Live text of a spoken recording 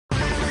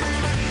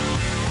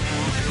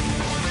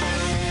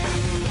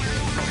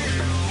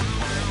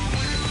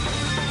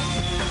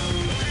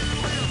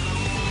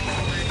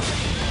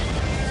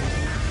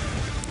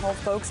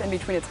folks, in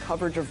between its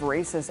coverage of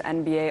racist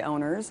NBA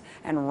owners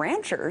and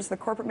ranchers, the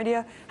corporate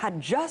media had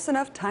just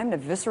enough time to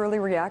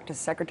viscerally react to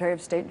Secretary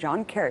of State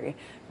John Kerry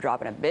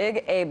dropping a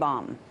big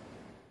A-bomb.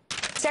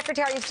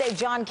 Secretary of State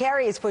John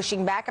Kerry is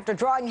pushing back after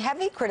drawing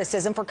heavy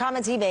criticism for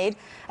comments he made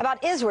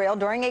about Israel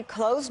during a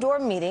closed-door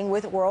meeting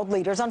with world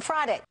leaders on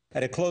Friday.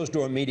 At a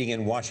closed-door meeting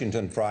in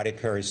Washington Friday,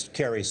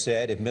 Kerry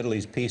said if Middle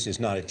East peace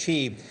is not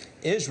achieved,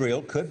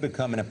 Israel could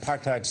become an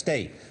apartheid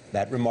state.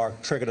 That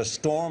remark triggered a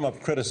storm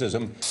of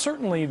criticism.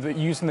 Certainly,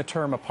 using the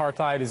term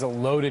apartheid is a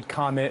loaded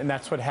comment, and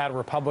that's what had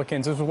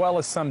Republicans, as well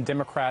as some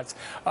Democrats,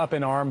 up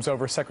in arms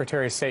over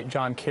Secretary of State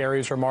John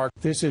Kerry's remark.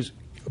 This is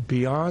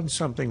beyond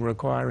something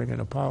requiring an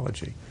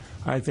apology.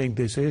 I think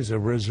this is a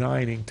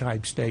resigning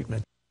type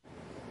statement.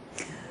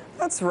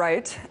 That's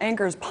right.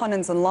 Anchors,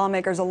 pundits, and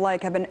lawmakers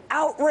alike have been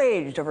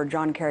outraged over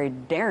John Kerry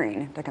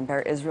daring to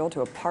compare Israel to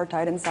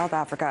apartheid in South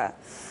Africa.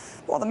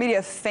 While the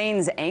media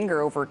feigns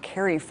anger over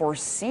Kerry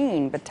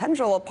foreseeing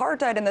potential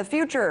apartheid in the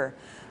future,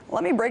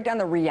 let me break down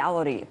the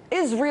reality.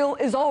 Israel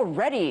is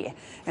already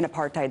an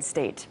apartheid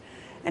state.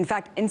 In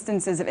fact,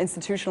 instances of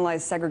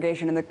institutionalized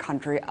segregation in the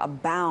country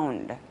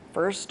abound.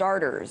 For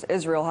starters,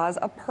 Israel has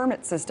a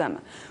permit system,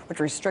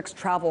 which restricts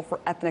travel for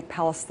ethnic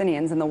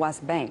Palestinians in the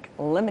West Bank,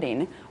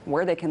 limiting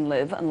where they can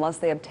live unless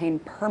they obtain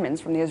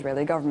permits from the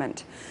Israeli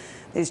government.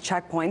 These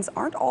checkpoints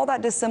aren't all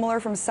that dissimilar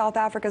from South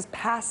Africa's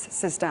pass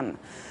system,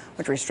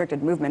 which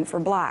restricted movement for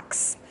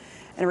blacks.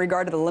 In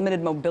regard to the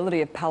limited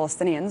mobility of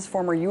Palestinians,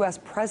 former U.S.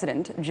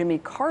 President Jimmy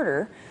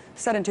Carter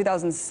said in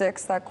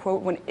 2006 that,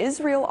 quote, when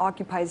Israel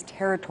occupies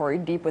territory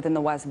deep within the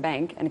West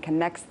Bank and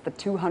connects the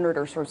 200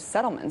 or so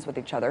settlements with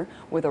each other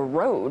with a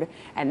road,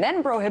 and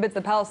then prohibits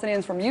the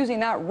Palestinians from using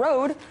that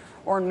road,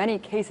 or in many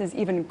cases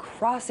even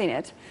crossing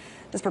it,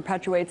 this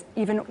perpetuates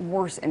even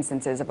worse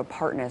instances of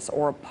apartness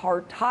or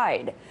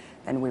apartheid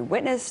than we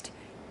witnessed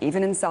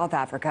even in South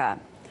Africa.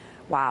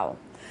 Wow.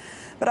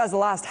 But as the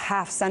last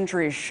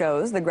half-century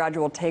shows, the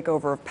gradual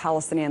takeover of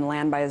Palestinian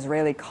land by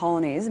Israeli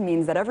colonies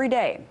means that every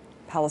day,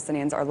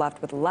 Palestinians are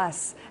left with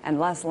less and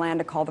less land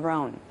to call their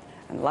own.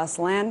 And less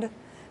land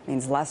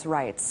means less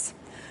rights.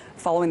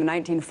 Following the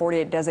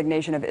 1948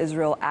 designation of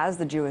Israel as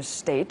the Jewish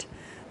state,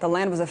 the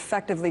land was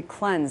effectively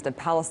cleansed of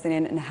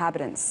Palestinian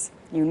inhabitants.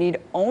 You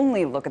need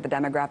only look at the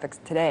demographics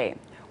today,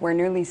 where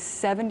nearly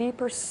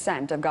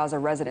 70% of Gaza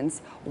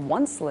residents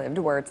once lived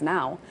where it's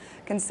now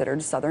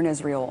considered southern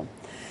Israel.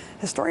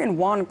 Historian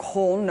Juan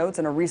Cole notes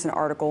in a recent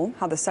article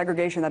how the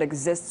segregation that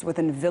exists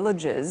within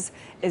villages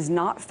is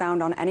not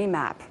found on any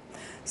map,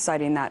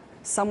 citing that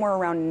somewhere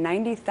around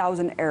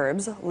 90,000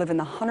 Arabs live in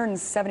the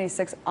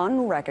 176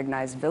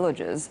 unrecognized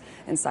villages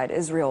inside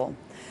Israel.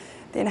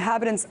 The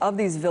inhabitants of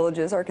these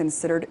villages are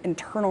considered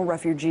internal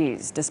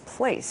refugees,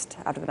 displaced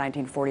after the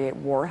 1948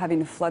 war,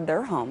 having fled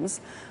their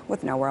homes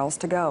with nowhere else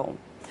to go.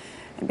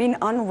 And being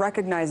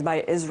unrecognized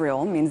by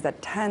Israel means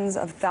that tens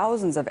of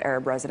thousands of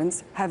Arab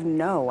residents have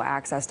no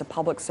access to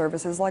public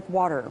services like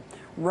water,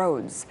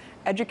 roads,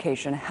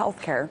 education,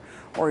 healthcare,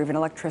 or even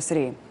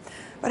electricity.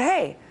 But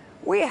hey,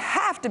 we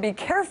have to be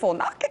careful,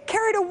 not get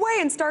carried away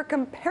and start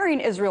comparing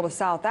Israel to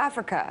South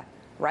Africa,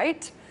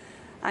 right?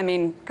 I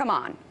mean, come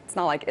on. It's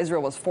not like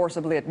Israel was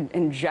forcibly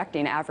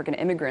injecting African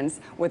immigrants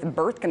with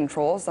birth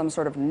control, some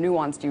sort of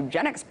nuanced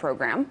eugenics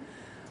program.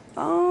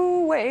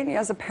 Oh, wait,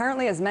 yes,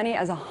 apparently as many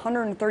as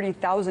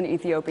 130,000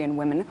 Ethiopian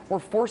women were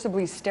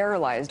forcibly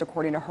sterilized,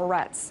 according to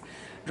Haaretz,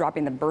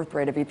 dropping the birth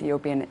rate of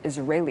Ethiopian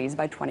Israelis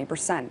by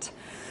 20%.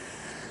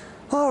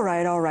 All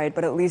right,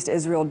 but at least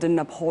Israel didn't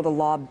uphold a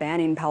law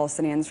banning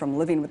Palestinians from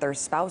living with their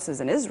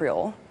spouses in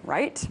Israel,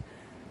 right?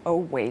 Oh,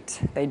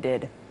 wait, they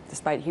did.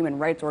 Despite human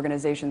rights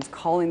organizations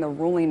calling the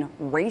ruling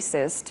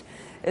racist,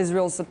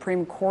 Israel's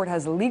Supreme Court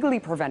has legally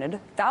prevented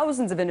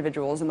thousands of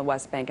individuals in the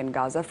West Bank and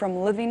Gaza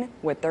from living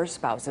with their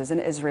spouses in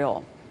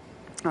Israel.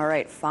 All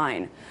right,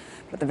 fine.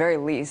 But at the very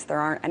least, there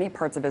aren't any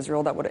parts of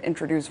Israel that would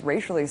introduce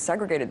racially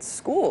segregated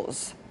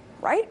schools,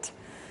 right?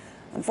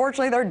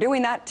 Unfortunately, they're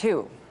doing that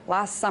too.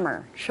 Last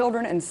summer,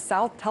 children in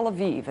South Tel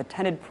Aviv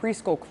attended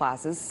preschool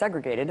classes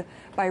segregated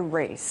by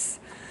race.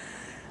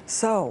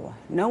 So,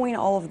 knowing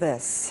all of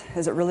this,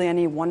 is it really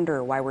any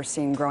wonder why we're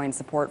seeing growing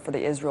support for the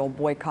Israel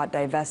Boycott,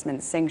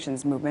 Divestment,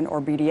 Sanctions Movement,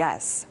 or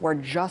BDS, where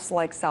just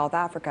like South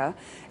Africa,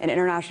 an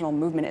international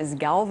movement is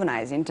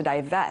galvanizing to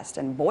divest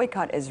and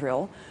boycott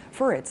Israel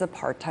for its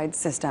apartheid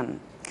system?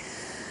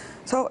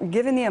 So,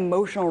 given the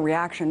emotional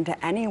reaction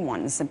to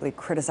anyone simply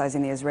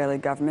criticizing the Israeli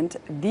government,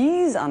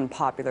 these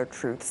unpopular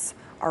truths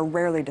are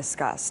rarely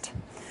discussed.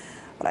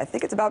 But I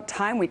think it's about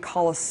time we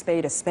call a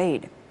spade a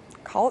spade.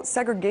 Call it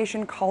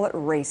segregation, call it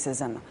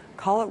racism,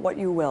 call it what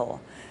you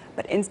will.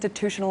 But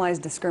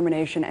institutionalized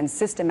discrimination and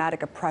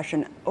systematic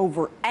oppression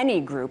over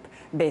any group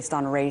based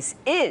on race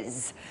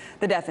is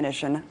the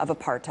definition of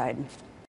apartheid.